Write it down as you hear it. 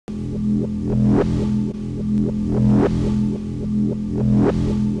Say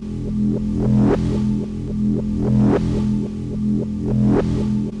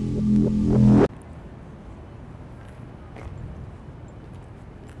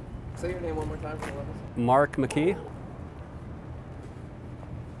your name one more time for the levels. Marc McKee.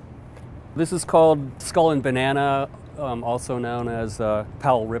 This is called Skull and Banana, also known as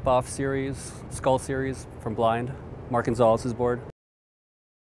Powell Ripoff Series, Skull Series from Blind, Mark Gonzalez's board.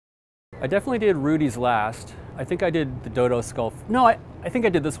 I definitely did Rudy's last. I think I did the Dodo Skull. No, I think I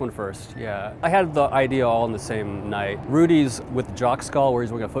did this one first, yeah. I had the idea all in the same night. Rudy's with the jock skull where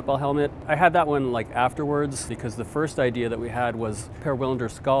he's wearing a football helmet. I had that one like afterwards because the first idea that we had was Per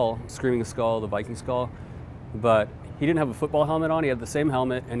Willender's skull, Screaming Skull, the Viking skull, but he didn't have a football helmet on. He had the same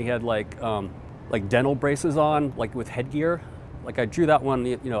helmet and he had like dental braces on, like with headgear. Like I drew that one,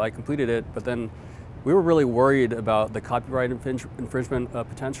 you know, I completed it, but then we were really worried about the copyright infringement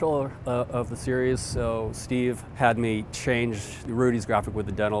potential of the series, so Steve had me change Rudy's graphic with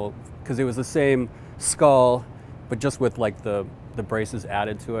the dental, because it was the same skull, but just with like the braces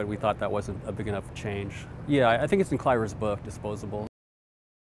added to it. We thought that wasn't a big enough change. Yeah, I think it's in Cliver's book, Disposable.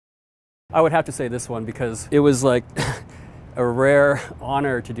 I would have to say this one, because it was like a rare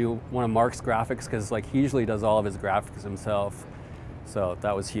honor to do one of Mark's graphics, because like he usually does all of his graphics himself, so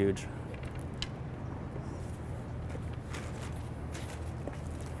that was huge.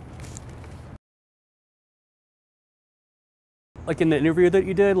 Like in the interview that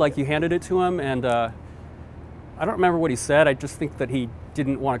you did, like you handed it to him, and I don't remember what he said. I just think that he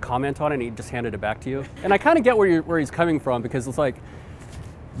didn't want to comment on it and he just handed it back to you. And I kind of get where he's coming from, because it's like,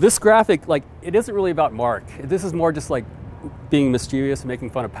 this graphic, like, it isn't really about Mark. This is more just like being mischievous and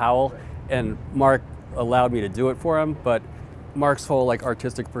making fun of Powell, and Mark allowed me to do it for him, but Mark's whole like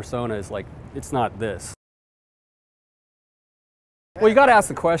artistic persona is like, it's not this. Well, you got to ask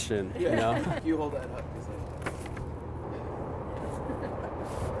the question, you know? You hold that up.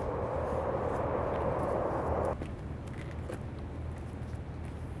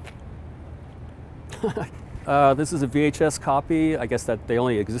 This is a VHS copy. I guess that they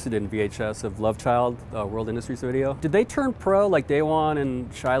only existed in VHS of Love Child, World Industries video. Did they turn pro, like Day One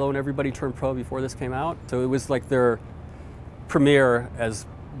and Shiloh and everybody turned pro before this came out? So it was like their premiere as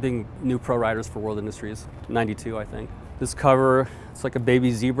being new pro riders for World Industries, 92, I think. This cover, it's like a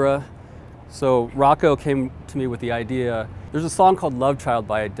baby zebra. So Rocco came to me with the idea. There's a song called Love Child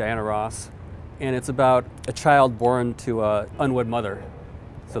by Diana Ross, and it's about a child born to an unwed mother.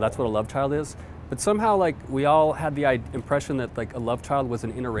 So that's what a love child is. But somehow, like, we all had the impression that like a love child was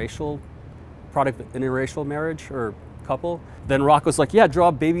an interracial product, interracial marriage or couple. Then Rocco's like, yeah, draw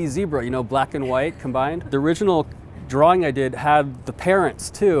a baby zebra, you know, black and white combined. The original drawing I did had the parents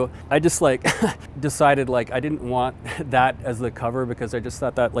too. I just like decided like I didn't want that as the cover, because I just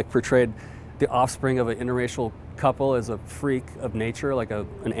thought that like portrayed the offspring of an interracial couple as a freak of nature, like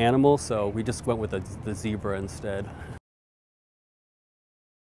an animal. So we just went with the zebra instead.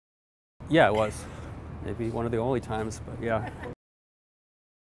 Yeah, it was. Maybe one of the only times, but yeah.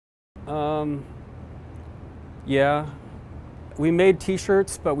 Yeah. We made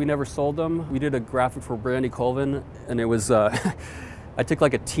t-shirts, but we never sold them. We did a graphic for Brandy Colvin, and it was, I took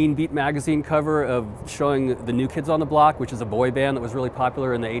like a Teen Beat magazine cover of showing the New Kids on the Block, which is a boy band that was really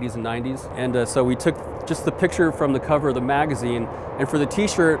popular in the 80s and 90s. And so we took just the picture from the cover of the magazine, and for the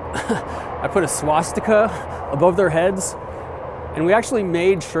t-shirt, I put a swastika above their heads. And we actually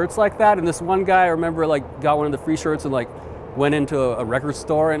made shirts like that, and this one guy, I remember, like, got one of the free shirts and like went into a record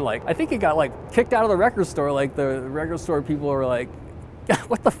store, and like I think he got like kicked out of the record store. Like the record store people were like,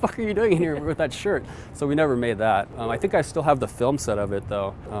 what the fuck are you doing in here with that shirt? So we never made that. I think I still have the film set of it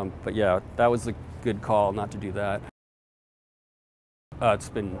though. But yeah, that was a good call not to do that. It's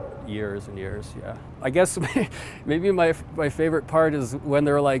been years and years, yeah. I guess maybe my favorite part is when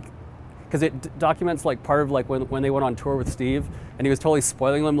they're like, because it documents like part of like when they went on tour with Steve, and he was totally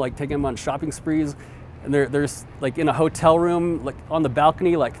spoiling them, like taking them on shopping sprees, and there's like in a hotel room, like on the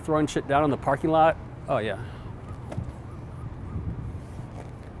balcony, like throwing shit down in the parking lot. Oh yeah.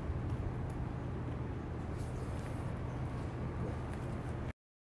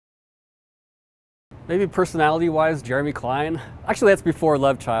 Maybe personality-wise, Jeremy Klein. Actually, that's before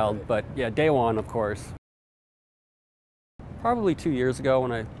Love Child, but yeah, Day One, of course. Probably 2 years ago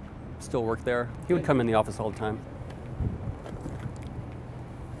when I still worked there. He would come in the office all the time.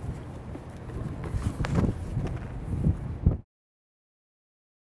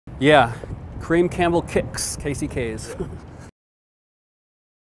 Yeah, Cream Campbell Kicks, KCKs.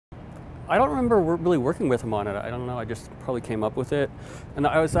 I don't remember really working with him on it. I don't know, I just probably came up with it. And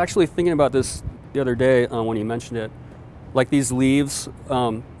I was actually thinking about this the other day when you mentioned it. like these leaves.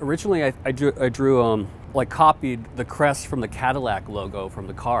 Originally, I drew like copied the crest from the Cadillac logo from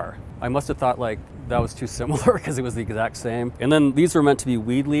the car. I must have thought like that was too similar because it was the exact same. And then these are meant to be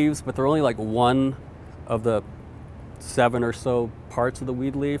weed leaves, but they're only like one of the 7 or so parts of the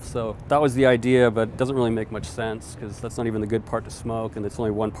weed leaf. So that was the idea, but it doesn't really make much sense because that's not even the good part to smoke, and it's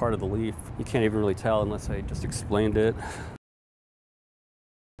only one part of the leaf. You can't even really tell unless I just explained it.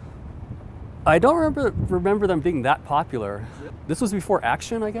 I don't remember them being that popular. This was before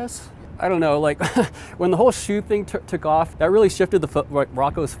Action, I guess. I don't know, like when the whole shoe thing took off, that really shifted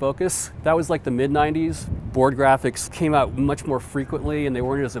Rocco's focus. That was like the mid-90s. Board graphics came out much more frequently and they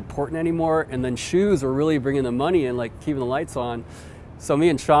weren't as important anymore. And then shoes were really bringing the money and like keeping the lights on. So me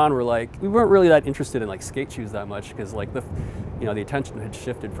and Sean were like, we weren't really that interested in like skate shoes that much because like the attention had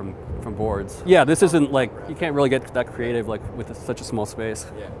shifted from boards. Yeah, this isn't like, you can't really get that creative like with such a small space.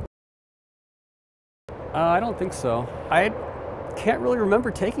 Yeah. I don't think so. I can't really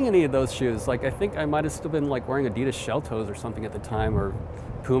remember taking any of those shoes. Like I think I might have still been like wearing Adidas shell toes or something at the time, or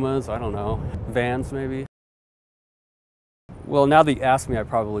Pumas, I don't know. Vans maybe. Well, now that you ask me, I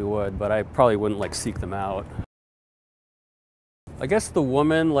probably would, but I probably wouldn't like seek them out. I guess the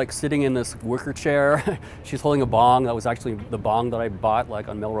woman like sitting in this wicker chair, she's holding a bong. That was actually the bong that I bought like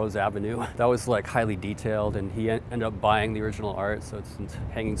on Melrose Avenue. That was like highly detailed, and he ended up buying the original art, so it's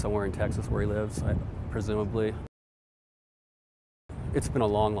hanging somewhere in Texas where he lives, presumably. It's been a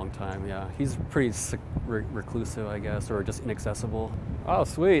long, long time, yeah. He's pretty reclusive, I guess, or just inaccessible. Oh,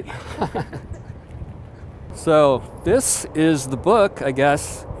 sweet. So this is the book, I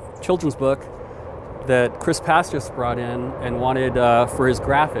guess, children's book, that Chris Pastis brought in and wanted for his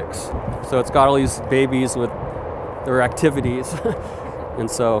graphics. So it's got all these babies with their activities.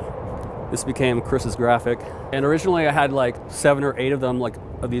 And so this became Chris's graphic. And originally I had like 7 or 8 of them, like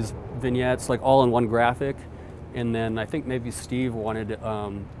of these vignettes, like all in one graphic. And then I think maybe Steve wanted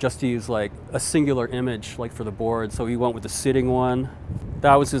just to use like a singular image like for the board. So he went with the sitting one.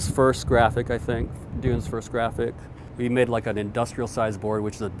 That was his first graphic, I think, Dune's first graphic. We made like an industrial size board,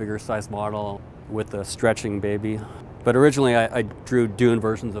 which is a bigger size model with a stretching baby. But originally I drew Dune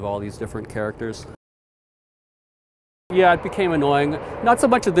versions of all these different characters. Yeah, it became annoying. Not so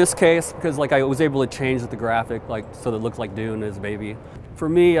much in this case, because like I was able to change the graphic like so that it looked like Dune as baby. For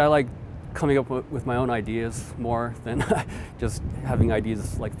me, I like coming up with my own ideas more than just having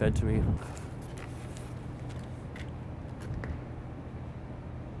ideas like fed to me.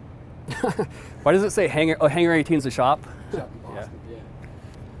 Why does it say Hangar 18's a shop? Yeah.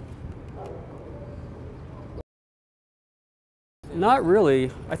 Not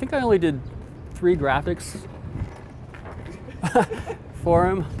really. I think I only did 3 graphics for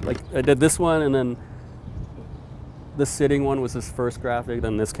him. Like I did this one, and then the sitting one was his first graphic,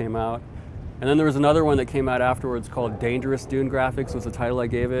 then this came out. And then there was another one that came out afterwards called Dangerous Dune Graphics was the title I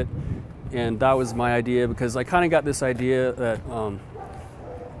gave it. And that was my idea because I kind of got this idea that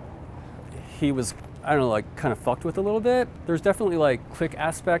he was, I don't know, like kind of fucked with a little bit. There's definitely like clique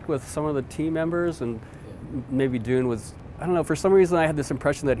aspect with some of the team members, and maybe Dune was, I don't know, for some reason I had this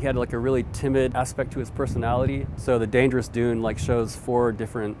impression that he had like a really timid aspect to his personality. So the Dangerous Dune like shows 4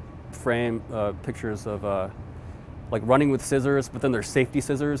 different frame pictures of like running with scissors, but then they're safety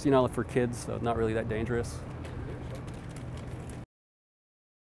scissors, you know, for kids, so not really that dangerous.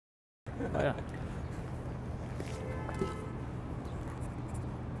 Oh, yeah.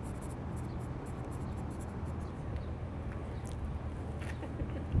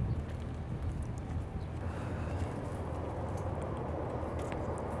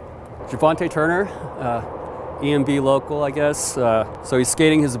 Javante Turner, EMB local, I guess. So he's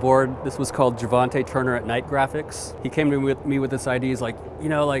skating his board. This was called Javante Turner at Night Graphics. He came to me with this idea. He's like, you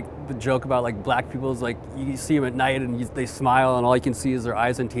know, like the joke about like black people is like, you see them at night and they smile and all you can see is their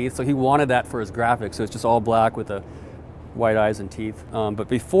eyes and teeth. So he wanted that for his graphic. So it's just all black with the white eyes and teeth. But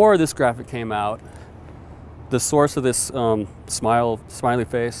before this graphic came out, the source of this smiley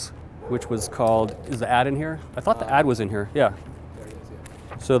face, which was called, is the ad in here? I thought the ad was in here, yeah.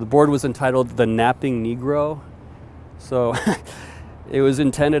 So the board was entitled The Napping Negro. So it was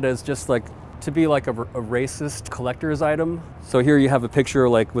intended as just like to be like a racist collector's item. So here you have a picture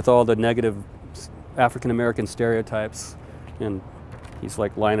like with all the negative African-American stereotypes, and he's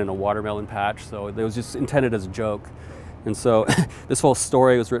like lying in a watermelon patch. So it was just intended as a joke. And so this whole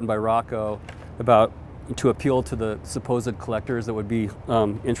story was written by Rocco about to appeal to the supposed collectors that would be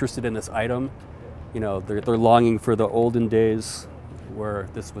interested in this item. You know, they're longing for the olden days where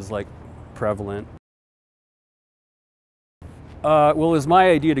this was like prevalent. Well, it was my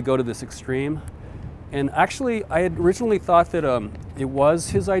idea to go to this extreme. And actually, I had originally thought that it was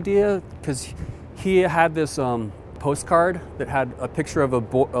his idea because he had this postcard that had a picture of a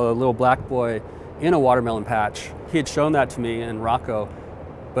little black boy in a watermelon patch. He had shown that to me in Rocco,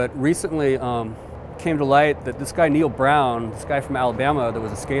 but recently came to light that this guy Neil Brown, this guy from Alabama that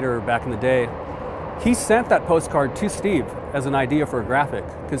was a skater back in the day, he sent that postcard to Steve as an idea for a graphic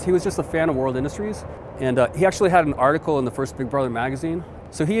because he was just a fan of World Industries, and he actually had an article in the first Big Brother magazine.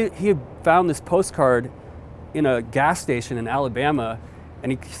 So he had found this postcard in a gas station in Alabama,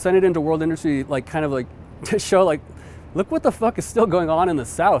 and he sent it into World Industry, like kind of like to show like, look what the fuck is still going on in the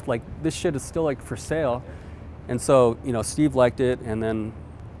South. Like this shit is still like for sale. And so, you know, Steve liked it, and then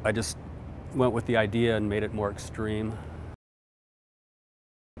I just went with the idea and made it more extreme.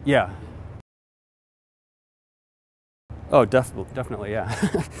 Yeah. Oh, definitely, yeah.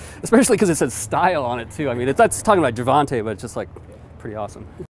 Especially because it says style on it too. I mean, that's talking about Javante, but it's just like pretty awesome.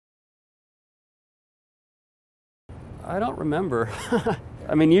 I don't remember.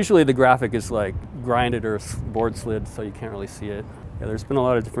 I mean, usually the graphic is like grinded or board slid, so you can't really see it. Yeah, there's been a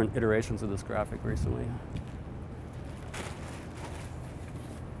lot of different iterations of this graphic recently.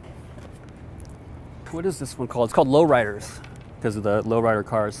 What is this one called? It's called Lowriders, because of the lowrider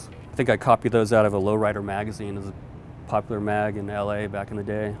cars. I think I copied those out of a Lowrider magazine. It was a popular mag in LA back in the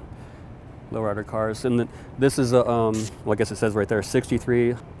day. Lowrider cars. And this is a, well, I guess it says right there,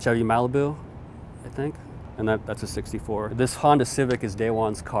 63 Chevy Malibu, I think. And that's a 64. This Honda Civic is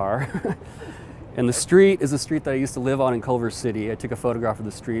Daewon's car. And the street is a street that I used to live on in Culver City. I took a photograph of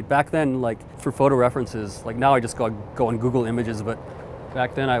the street. Back then, like for photo references, like now I just go on Google Images, but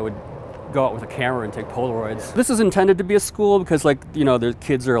back then I would go out with a camera and take Polaroids. This is intended to be a school because, like, you know, the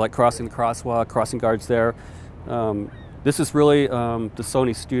kids are like crossing the crosswalk, crossing guards there. This is really the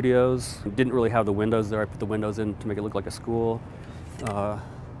Sony studios. Didn't really have the windows there. I put the windows in to make it look like a school.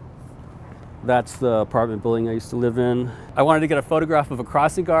 That's the apartment building I used to live in. I wanted to get a photograph of a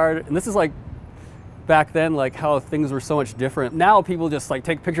crossing guard, and this is like back then, like how things were so much different. Now people just like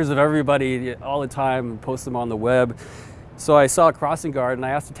take pictures of everybody all the time and post them on the web. So I saw a crossing guard and I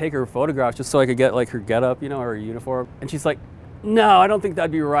asked to take her photograph just so I could get like her getup, you know, her uniform. And she's like, no, I don't think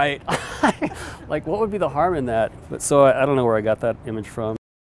that'd be right. Like, what would be the harm in that? But so I don't know where I got that image from.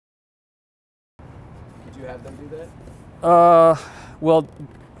 Did you have them do that? Well,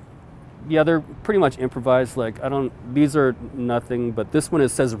 yeah, they're pretty much improvised. Like, these are nothing, but this one, it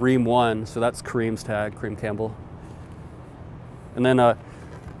says Ream 1, so that's Kareem's tag, Kareem Campbell. And then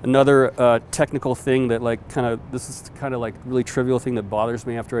another technical thing that this is kind of like really trivial thing that bothers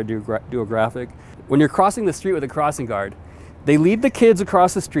me after I do a graphic. When you're crossing the street with a crossing guard, they lead the kids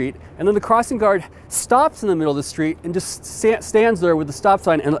across the street, and then the crossing guard stops in the middle of the street and just stands there with the stop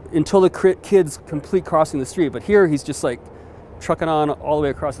sign until the kids complete crossing the street. But here he's just like trucking on all the way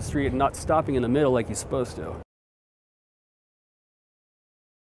across the street and not stopping in the middle like he's supposed to.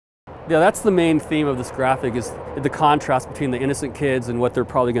 Yeah, that's the main theme of this graphic, is the contrast between the innocent kids and what they're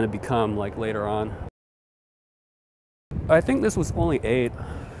probably going to become like later on. I think this was only 8.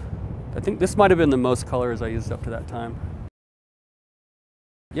 I think this might have been the most colors I used up to that time.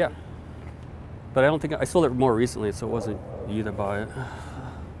 Yeah, but I don't think I sold it more recently, so it wasn't you that bought it.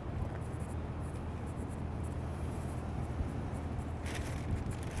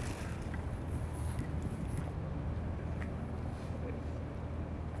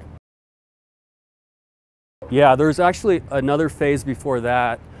 Yeah, there's actually another phase before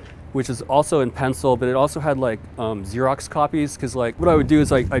that, which is also in pencil, but it also had like Xerox copies, because like what I would do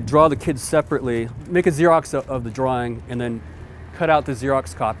is I'd draw the kids separately, make a Xerox of the drawing, and then cut out the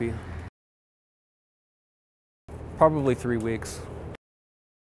Xerox copy. Probably 3 weeks.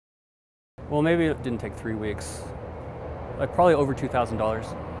 Well, maybe it didn't take 3 weeks. Like probably over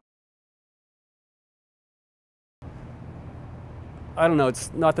 $2,000. I don't know,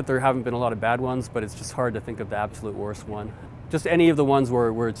 it's not that there haven't been a lot of bad ones, but it's just hard to think of the absolute worst one. Just any of the ones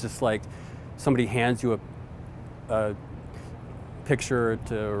where it's just like somebody hands you a picture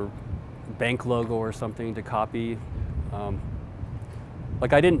or bank logo or something to copy.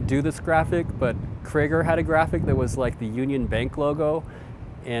 Like I didn't do this graphic, but Krager had a graphic that was like the Union Bank logo.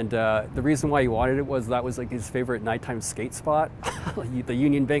 And the reason why he wanted it was that was like his favorite nighttime skate spot, the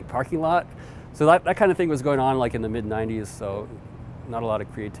Union Bank parking lot. So that kind of thing was going on like in the mid-90s, so not a lot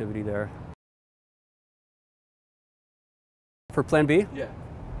of creativity there. For Plan B? Yeah.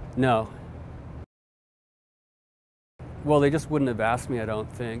 No. Well, they just wouldn't have asked me, I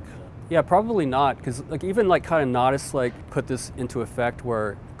don't think. Yeah, probably not, because like even like kind of Nodis like put this into effect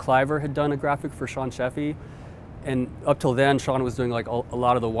where Cliver had done a graphic for Sean Sheffy, And up till then, Sean was doing like a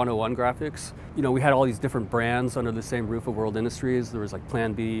lot of the 101 graphics. You know, we had all these different brands under the same roof of World Industries. There was like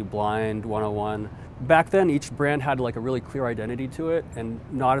Plan B, Blind, 101. Back then, each brand had like a really clear identity to it, and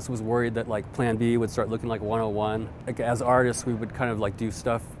Nadas was worried that like Plan B would start looking like 101. Like as artists, we would kind of like do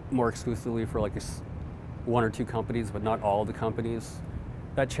stuff more exclusively for like one or two companies, but not all the companies.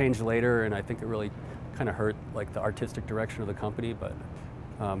 That changed later, and I think it really kind of hurt like the artistic direction of the company. But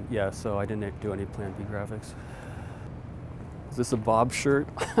yeah, so I didn't do any Plan B graphics. Is this a Bobshirt?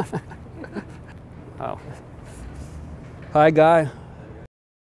 Oh. Hi, guy.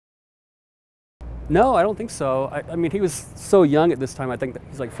 No, I don't think so. I mean, he was so young at this time. I think that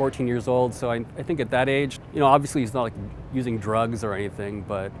he's like 14 years old. So I think at that age, you know, obviously he's not like using drugs or anything,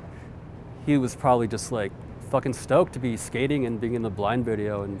 but he was probably just like fucking stoked to be skating and being in the Blind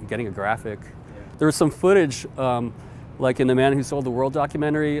video and getting a graphic. Yeah. There was some footage, like in the Man Who Sold the World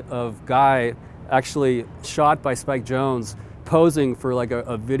documentary, of Guy actually shot by Spike Jonze posing for like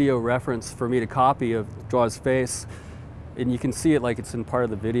a video reference for me to copy of draw his face. And you can see it like it's in part of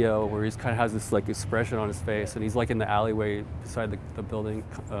the video where he's kind of has this like expression on his face, and he's like in the alleyway beside the building,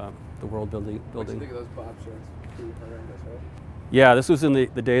 the World building. What do you think of those Bobshirts? Pretty horrendous, right? Yeah, this was in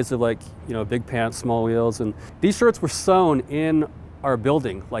the days of like, you know, big pants, small wheels, and these shirts were sewn in our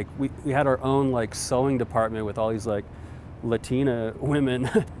building. Like we had our own like sewing department with all these like Latina women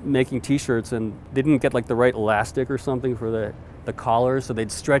making t-shirts, and they didn't get like the right elastic or something for the collars, so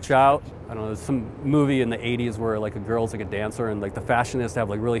they'd stretch out. I don't know, there's some movie in the 80s where like a girl's like a dancer, and like the fashion is to have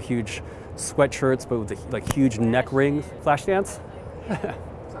like really huge sweatshirts but with like huge neck rings. Flashdance?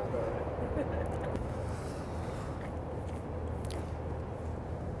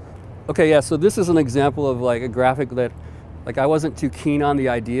 Okay, yeah, so this is an example of like a graphic that like I wasn't too keen on the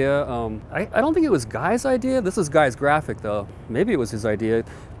idea. I don't think it was Guy's idea. This is Guy's graphic though. Maybe it was his idea.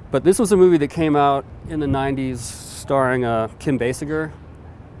 But this was a movie that came out in the 90s starring Kim Basinger.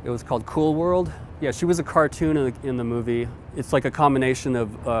 It was called Cool World. Yeah, she was a cartoon in the movie. It's like a combination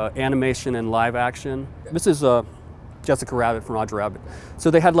of animation and live action. This is Jessica Rabbit from Roger Rabbit. So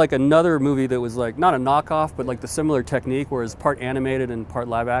they had like another movie that was like, not a knockoff, but like the similar technique where it's part animated and part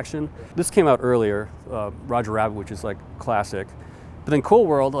live action. This came out earlier, Roger Rabbit, which is like classic. But then Cool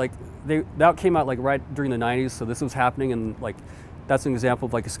World, like that came out like right during the 90s, so this was happening, and like that's an example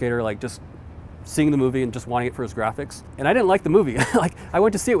of like a skater like just seeing the movie and just wanting it for his graphics. And I didn't like the movie. Like I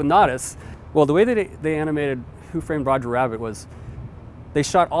went to see it with Nadas. Well, the way that they animated Who Framed Roger Rabbit was they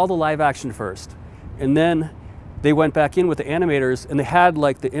shot all the live action first, and then they went back in with the animators, and they had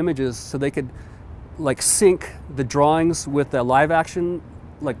like the images so they could like sync the drawings with the live action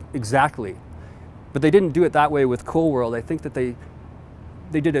like exactly. But they didn't do it that way with Cool World. I think that they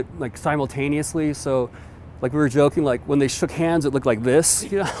did it like simultaneously. So like we were joking, like when they shook hands, it looked like this,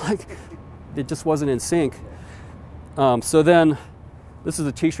 you know, like it just wasn't in sync. So then this is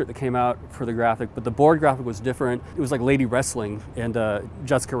a t-shirt that came out for the graphic, but the board graphic was different. It was like lady wrestling, and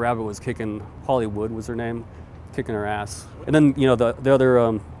Jessica Rabbit was kicking, Hollywood was her name, kicking her ass. And then, you know, the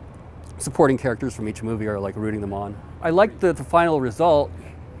other supporting characters from each movie are like rooting them on. I liked the final result,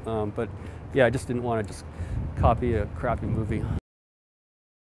 but yeah, I just didn't want to just copy a crappy movie.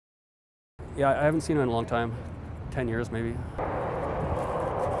 Yeah, I haven't seen it in a long time, 10 years maybe.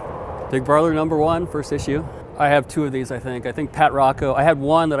 Big Brother #1, first issue. I have 2 of these, I think. I think Pat Rocco, I had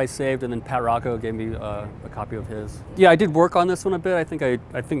one that I saved, and then Pat Rocco gave me a copy of his. Yeah, I did work on this one a bit. I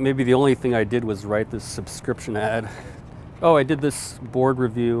think maybe the only thing I did was write this subscription ad. Oh, I did this board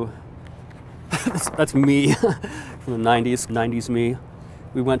review. That's me from the 90s me.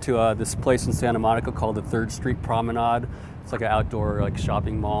 We went to this place in Santa Monica called the 3rd Street Promenade. It's like an outdoor like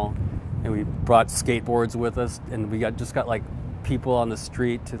shopping mall, and we brought skateboards with us, and we just got like people on the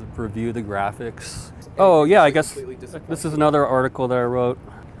street to review the graphics. Oh yeah, I guess this is another article that I wrote,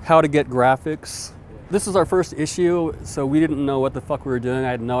 how to get graphics. This is our first issue, so we didn't know what the fuck we were doing. I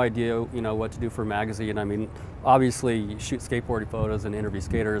had no idea, you know, what to do for a magazine. I mean, obviously you shoot skateboarding photos and interview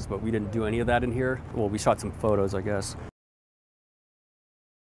skaters, but we didn't do any of that in here. Well, we shot some photos, I guess.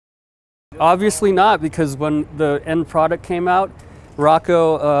 Obviously not, because when the end product came out,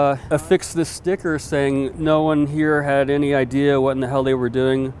 Rocco affixed this sticker saying no one here had any idea what in the hell they were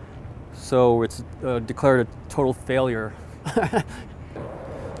doing, so it's declared a total failure.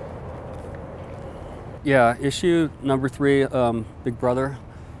 Yeah, issue #3, Big Brother,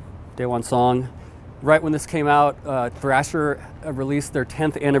 Day One Song. Right when this came out, Thrasher released their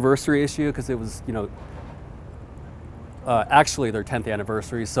 10th anniversary issue, because it was, you know, actually their 10th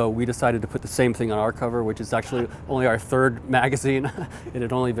anniversary, so we decided to put the same thing on our cover, which is actually only our 3rd magazine. It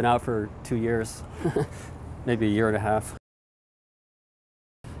had only been out for 2 years, maybe a year and a half.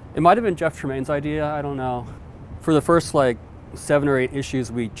 It might have been Jeff Tremaine's idea, I don't know. For the first like 7 or 8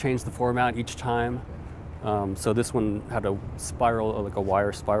 issues, we changed the format each time. So this one had a spiral, like a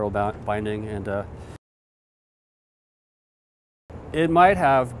wire spiral binding, and it might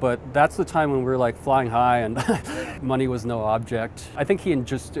have, but that's the time when we were like flying high and money was no object. I think he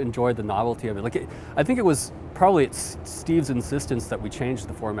just enjoyed the novelty of it. Like, I think it was probably at Steve's insistence that we changed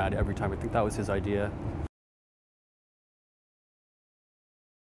the format every time. I think that was his idea.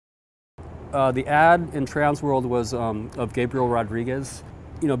 The ad in Transworld was of Gabriel Rodriguez.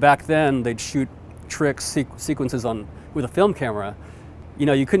 You know, back then they'd shoot tricks, sequences with a film camera. You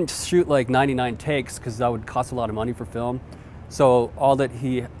know, you couldn't shoot like 99 takes because that would cost a lot of money for film. So all that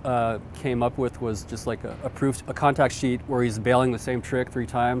he came up with was just like a contact sheet where he's bailing the same trick 3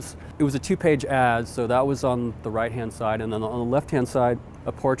 times. It was a 2-page ad, so that was on the right-hand side, and then on the left-hand side,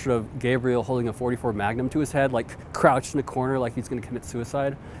 a portrait of Gabriel holding a .44 Magnum to his head, like crouched in a corner like he's gonna commit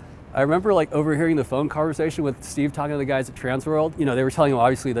suicide. I remember like overhearing the phone conversation with Steve talking to the guys at Transworld. You know, they were telling him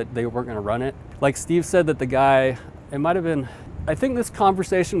obviously that they weren't gonna run it. Like Steve said that the guy, it might have been, I think this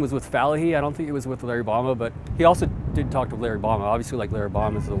conversation was with Falahy. I don't think it was with Larry Bama, but he also did talk to Larry Bama. Obviously, like Larry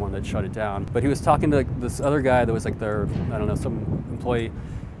Bama is the one that shut it down. But he was talking to this other guy that was like their, I don't know, some employee.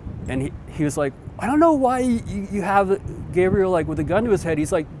 And he was like, I don't know why you have Gabriel like with a gun to his head.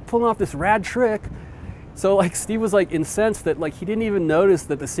 He's like pulling off this rad trick. So like Steve was like incensed that like he didn't even notice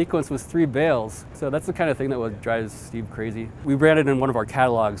that the sequence was 3 bails. So that's the kind of thing that would drive Steve crazy. We ran it in one of our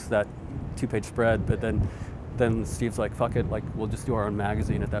catalogs, that 2-page spread, but then Steve's like, fuck it, like we'll just do our own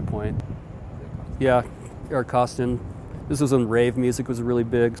magazine at that point. Yeah, Eric Costin. This was when rave music was really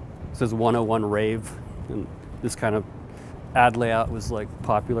big. It says 101 Rave, and this kind of ad layout was like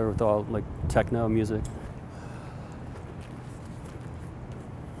popular with all like techno music.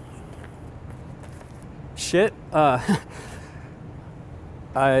 Shit.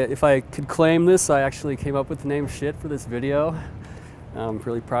 If I could claim this, I actually came up with the name Shit for this video. I'm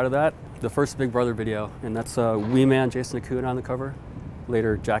really proud of that. The first Big Brother video, and that's Wee Man Jason Acuna on the cover,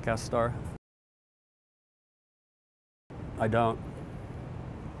 later Jackass star. I don't.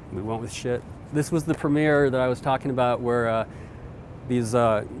 We went with Shit. This was the premiere that I was talking about where these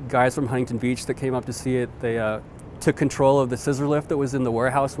guys from Huntington Beach that came up to see it, they took control of the scissor lift that was in the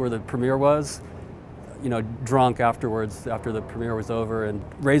warehouse where the premiere was, you know, drunk afterwards, after the premiere was over, and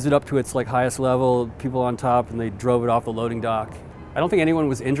raised it up to its like highest level, people on top, and they drove it off the loading dock. I don't think anyone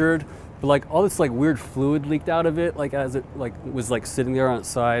was injured, but like all this like weird fluid leaked out of it, like as it like was like sitting there on its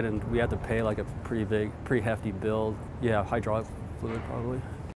side, and we had to pay like a pretty hefty bill. Yeah, hydraulic fluid probably.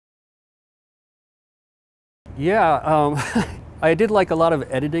 Yeah, I did like a lot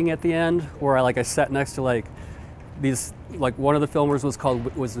of editing at the end, where I sat next to like these, like one of the filmers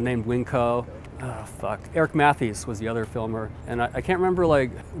was named Winco. Oh, fuck. Eric Matthews was the other filmer. And I can't remember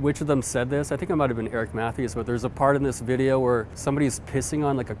like which of them said this. I think it might have been Eric Matthews, but there's a part in this video where somebody's pissing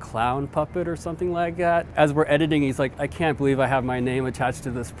on like a clown puppet or something like that. As we're editing, he's like, I can't believe I have my name attached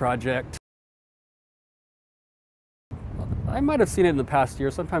to this project. I might have seen it in the past year.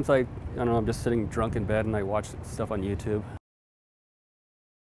 Sometimes I don't know, I'm just sitting drunk in bed and I watch stuff on YouTube.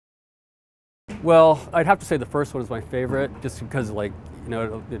 Well, I'd have to say the first one is my favorite, just because like, you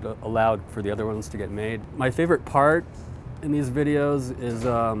know, it allowed for the other ones to get made. My favorite part in these videos is,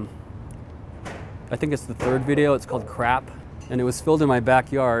 I think it's the 3rd video. It's called Crap, and it was filmed in my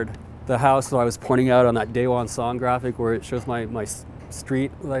backyard. The house that I was pointing out on that Day One song graphic where it shows my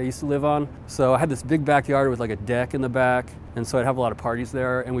street that I used to live on. So I had this big backyard with like a deck in the back, and so I'd have a lot of parties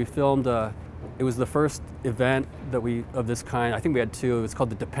there, and we filmed it was the first event of this kind. I think we had 2. It was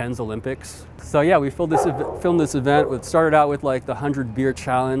called the Depends Olympics. So yeah, we filmed this event. It started out with like the 100 beer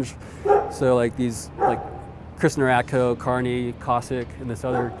challenge. So like these, like Chris Naratko, Carney, Cossack, and this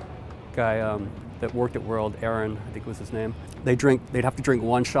other guy that worked at World, Aaron, I think was his name. They'd have to drink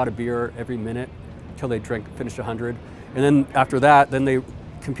 1 shot of beer every minute until they finished 100. And then after that, then they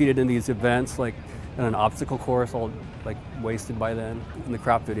competed in these events, like in an obstacle course, all like wasted by then. In the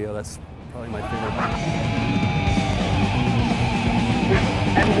Crap video, that's probably my favorite part.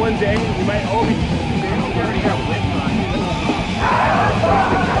 And one day, we might all be already got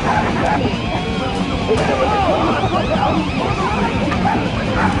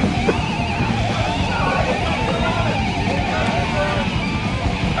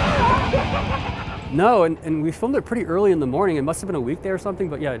No, and we filmed it pretty early in the morning. It must have been a weekday or something,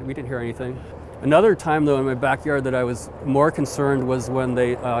 but yeah, we didn't hear anything. Another time though in my backyard that I was more concerned was when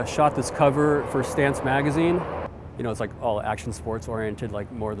they shot this cover for Stance magazine. You know, it's like all action sports oriented,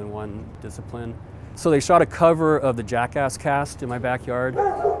 like more than one discipline. So they shot a cover of the Jackass cast in my backyard.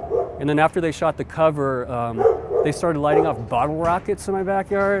 And then after they shot the cover, they started lighting off bottle rockets in my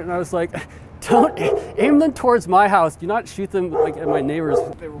backyard. And I was like, Don't aim them towards my house. Do not shoot them like at my neighbors.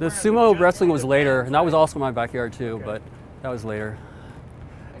 The sumo wrestling was later, and that was also my backyard too, but that was later.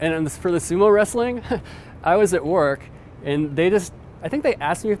 And for the sumo wrestling, I was at work, and I think they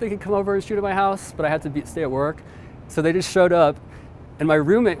asked me if they could come over and shoot at my house, but I had to stay at work. So they just showed up, and my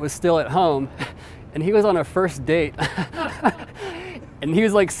roommate was still at home, and he was on a first date. And he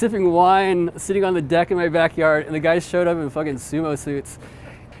was like sipping wine, sitting on the deck in my backyard, and the guys showed up in fucking sumo suits.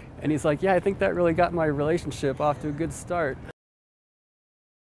 And he's like, yeah, I think that really got my relationship off to a good start.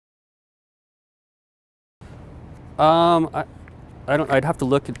 I'd have to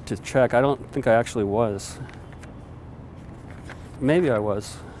look to check. I don't think I actually was. Maybe I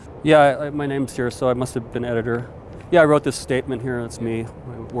was. Yeah, my name's here, so I must have been editor. Yeah, I wrote this statement here. That's me.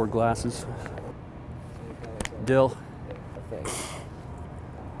 I wore glasses. Dill.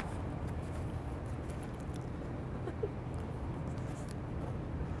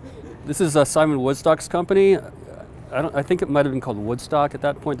 This is Simon Woodstock's company. I think it might have been called Woodstock at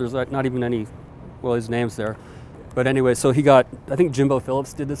that point. There's not even any, well, his name's there. But anyway, so I think Jimbo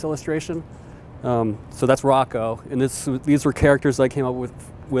Phillips did this illustration. So that's Rocco. And these were characters I came up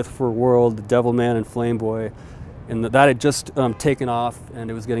with for World, Devilman and Flameboy. And that had just taken off, and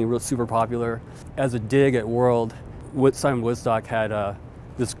it was getting super popular. As a dig at World, Simon Woodstock had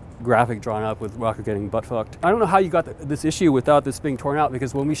this graphic drawn up with Rocco getting butt fucked. I don't know how you got this issue without this being torn out,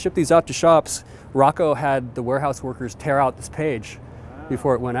 because when we shipped these out to shops, Rocco had the warehouse workers tear out this page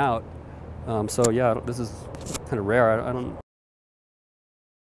before it went out. So yeah, this is kind of rare.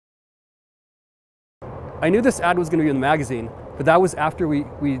 I knew this ad was going to be in the magazine, but that was after we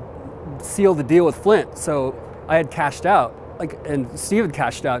sealed the deal with Flint. So I had cashed out, and Steve had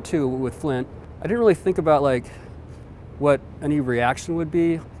cashed out too with Flint. I didn't really think about what any reaction would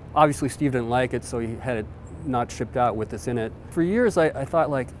be. Obviously Steve didn't like it, so he had it not shipped out with this in it. For years I thought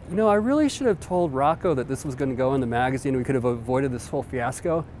I really should have told Rocco that this was going to go in the magazine. We could have avoided this whole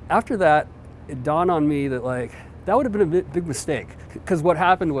fiasco. After that, it dawned on me that that would have been a big mistake. Because what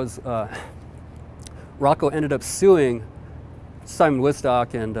happened was Rocco ended up suing Simon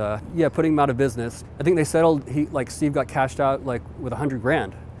Woodstock and putting him out of business. I think they settled, Steve got cashed out with 100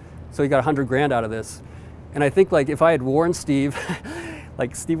 grand. So he got 100 grand out of this. And I think if I had warned Steve,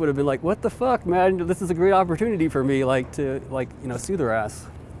 Steve would have been like, what the fuck, man? This is a great opportunity for me, to sue their ass.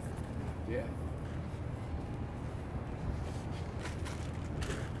 Yeah.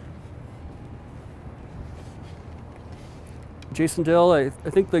 Jason Dill, I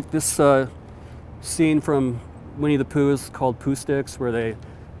think this scene from Winnie the Pooh is called Pooh Sticks, where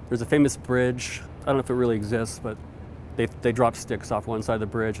there's a famous bridge. I don't know if it really exists, but they drop sticks off one side of the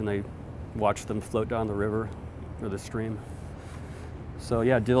bridge and they watch them float down the river or the stream. So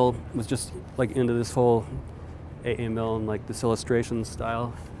yeah, Dill was just into this whole AA mill and this illustration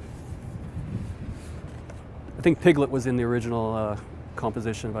style. I think Piglet was in the original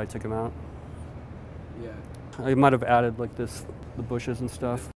composition, but I took him out. Yeah. I might have added the bushes and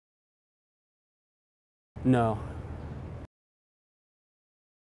stuff. No.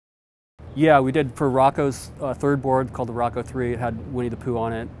 Yeah, we did for Rocco's third board called the Rocco 3. It had Winnie the Pooh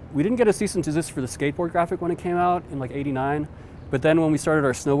on it. We didn't get a cease and desist for the skateboard graphic when it came out in '89. But then when we started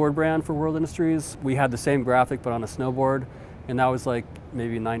our snowboard brand for World Industries, we had the same graphic but on a snowboard. And that was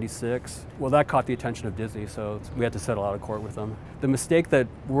maybe '96. Well, that caught the attention of Disney, so we had to settle out of court with them. The mistake that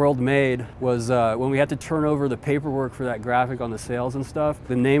World made was when we had to turn over the paperwork for that graphic on the sales and stuff,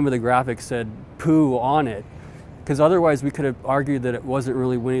 the name of the graphic said Pooh on it. Because otherwise we could have argued that it wasn't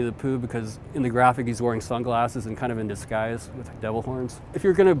really Winnie the Pooh, because in the graphic he's wearing sunglasses and kind of in disguise with devil horns. If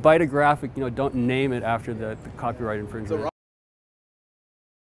you're going to bite a graphic, don't name it after the copyright infringement.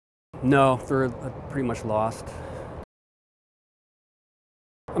 No, they're pretty much lost.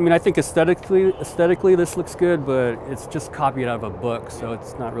 I mean, I think aesthetically this looks good, but it's just copied out of a book, so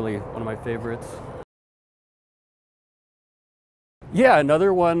it's not really one of my favorites. Yeah,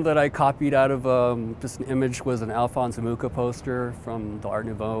 another one that I copied out of just an image was an Alphonse Mucha poster from the Art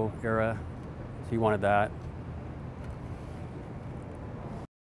Nouveau era. So he wanted that.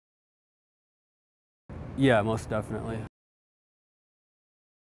 Yeah, most definitely.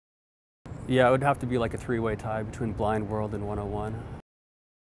 Yeah, it would have to be a three-way tie between Blind World and 101.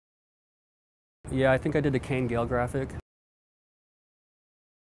 Yeah, I think I did a Kane Gale graphic.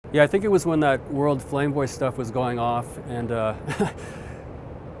 Yeah, I think it was when that World Flameboy stuff was going off, and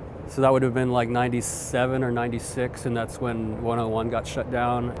so that would have been 97 or 96, and that's when 101 got shut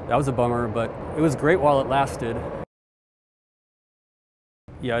down. That was a bummer, but it was great while it lasted.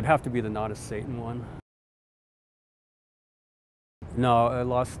 Yeah, it'd have to be the Not a Satan one. No, I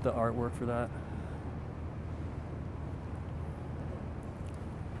lost the artwork for that.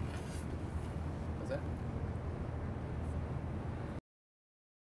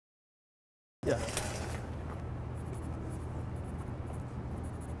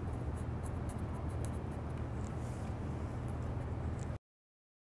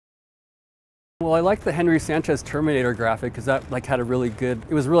 Well, I like the Henry Sanchez Terminator graphic because that like had a really good,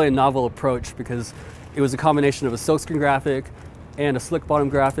 it was really a novel approach because it was a combination of a silkscreen graphic and a slick bottom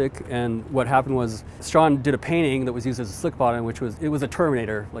graphic. And what happened was Sean did a painting that was used as a slick bottom, it was a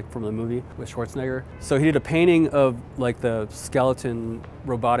Terminator, like from the movie with Schwarzenegger. So he did a painting of like the skeleton,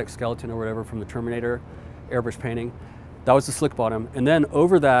 robotic skeleton or whatever from the Terminator, airbrush painting. That was the slick bottom. And then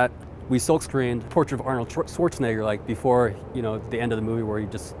over that, we silkscreened portrait of Arnold Schwarzenegger, like before, you know, the end of the movie where he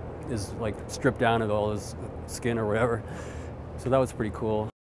just is like stripped down of all his skin or whatever. So that was pretty cool.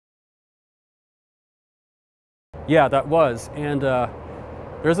 Yeah, that was. And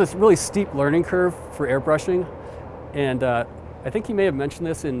there's this really steep learning curve for airbrushing. And I think he may have mentioned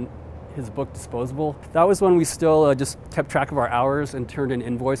this in his book, Disposable. That was when we still just kept track of our hours and turned in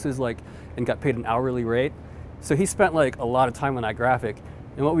invoices and got paid an hourly rate. So he spent like a lot of time on that graphic.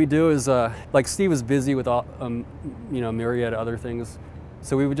 And what we do is, like Steve was busy with all, you know, myriad other things.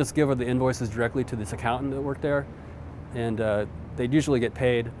 So we would just give the invoices directly to this accountant that worked there. And they'd usually get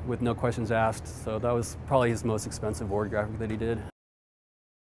paid with no questions asked. So that was probably his most expensive board graphic that he did.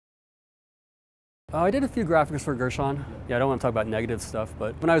 I did a few graphics for Gershon. Yeah, I don't want to talk about negative stuff,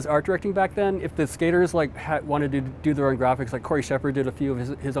 but when I was art directing back then, if the skaters like wanted to do their own graphics, like Corey Shepard did a few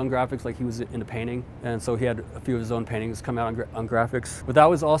of his own graphics, like he was into painting, and so he had a few of his own paintings come out on graphics. But that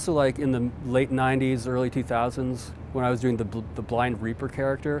was also like in the late 90s, early 2000s, when I was doing the Blind Reaper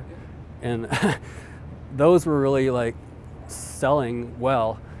character, and those were really like selling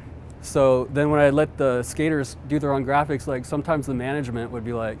well. So then when I let the skaters do their own graphics, like sometimes the management would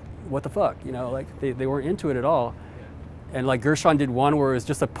be like, what the fuck, you know, like they weren't into it at all. And like Gershon did one where it was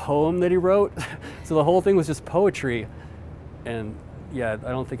just a poem that he wrote. So the whole thing was just poetry. And yeah,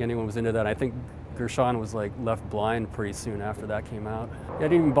 I don't think anyone was into that. I think Gershon was like left blind pretty soon after that came out. I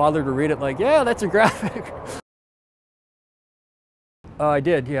didn't even bother to read it like, yeah, that's a graphic. I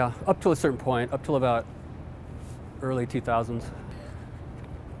did, yeah, up to a certain point, up till about early 2000s.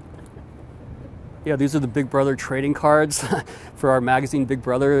 Yeah, these are the Big Brother trading cards for our magazine, Big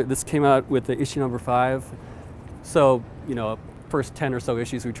Brother. This came out with the issue number 5. So, you know, first 10 or so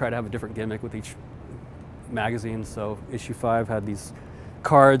issues, we try to have a different gimmick with each magazine. So issue 5 had these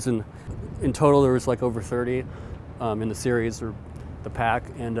cards, and in total there was like over 30 in the series or the pack,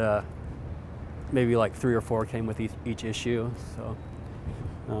 and maybe like 3 or 4 came with each issue. So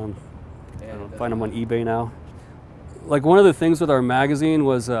I don't find them on eBay now. Like one of the things with our magazine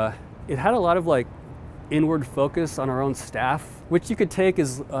was it had a lot of like inward focus on our own staff, which you could take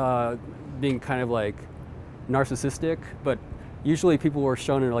as being kind of like narcissistic, but usually people were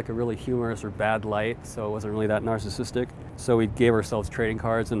shown in like a really humorous or bad light, so it wasn't really that narcissistic. So we gave ourselves trading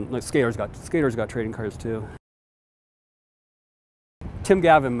cards, and like skaters got trading cards too. Tim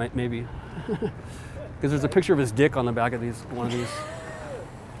Gavin maybe, because there's a picture of his dick on the back of one of these.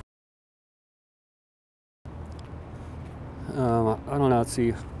 I don't know, let's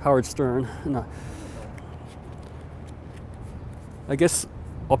see, Howard Stern. No. I guess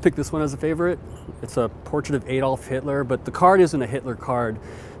I'll pick this one as a favorite. It's a portrait of Adolf Hitler, but the card isn't a Hitler card.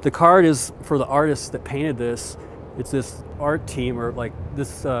 The card is for the artist that painted this. It's this art team, or like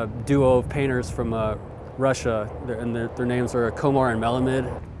this duo of painters from Russia, and their names are Komar and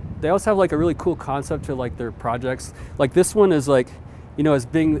Melamed. They also have like a really cool concept to like their projects. Like this one is like, you know, as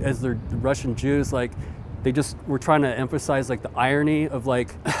they're Russian Jews, like they just were trying to emphasize like the irony of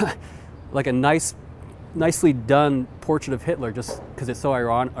like like a nicely done portrait of Hitler, just because it's so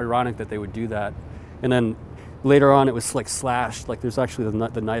ironic that they would do that. And then later on it was like slashed, like there's actually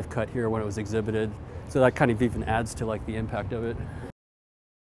the knife cut here when it was exhibited, so that kind of even adds to like the impact of it.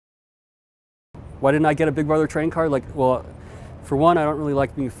 Why didn't I get a Big Brother trading card? Like, well, for one, I don't really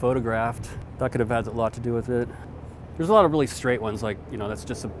like being photographed. That could have had a lot to do with it. There's a lot of really straight ones, like, you know, that's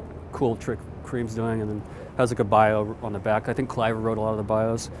just a cool trick Kareem's doing, and then has like a bio on the back. I think Clive wrote a lot of the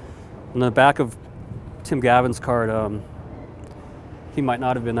bios. On the back of Tim Gavin's card, he might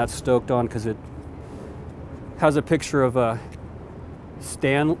not have been that stoked on, because it has a picture of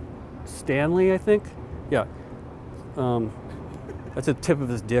Stanley, I think. Yeah. That's the tip of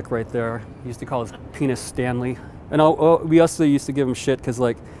his dick right there. He used to call his penis Stanley. And we also used to give him shit because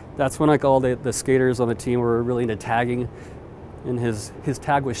like that's when like all the skaters on the team were really into tagging, and his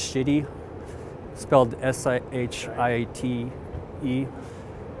tag was Shitty, spelled S-I-H-I-T-E.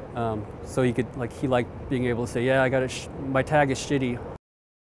 So he liked being able to say, yeah, I got it. My tag is Shitty.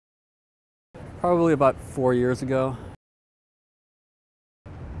 Probably about 4 years ago.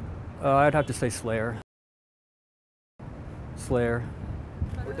 I'd have to say Slayer. Slayer.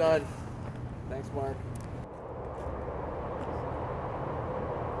 We're done. Thanks, Mark.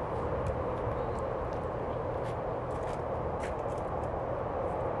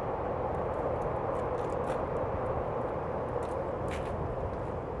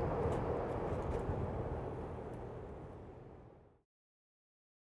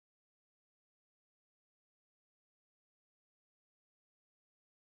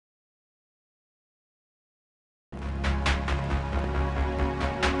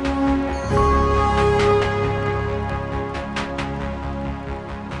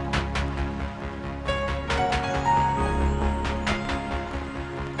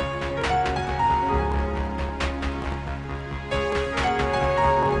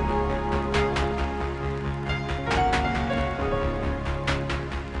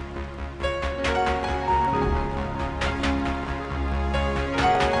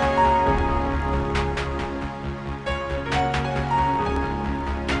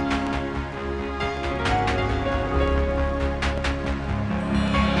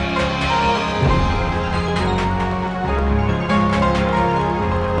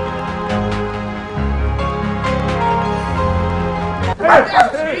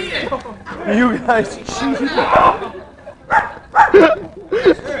 You guys cheated.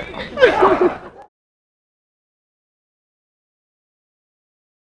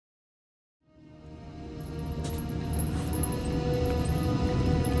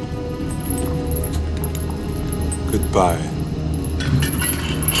 Goodbye.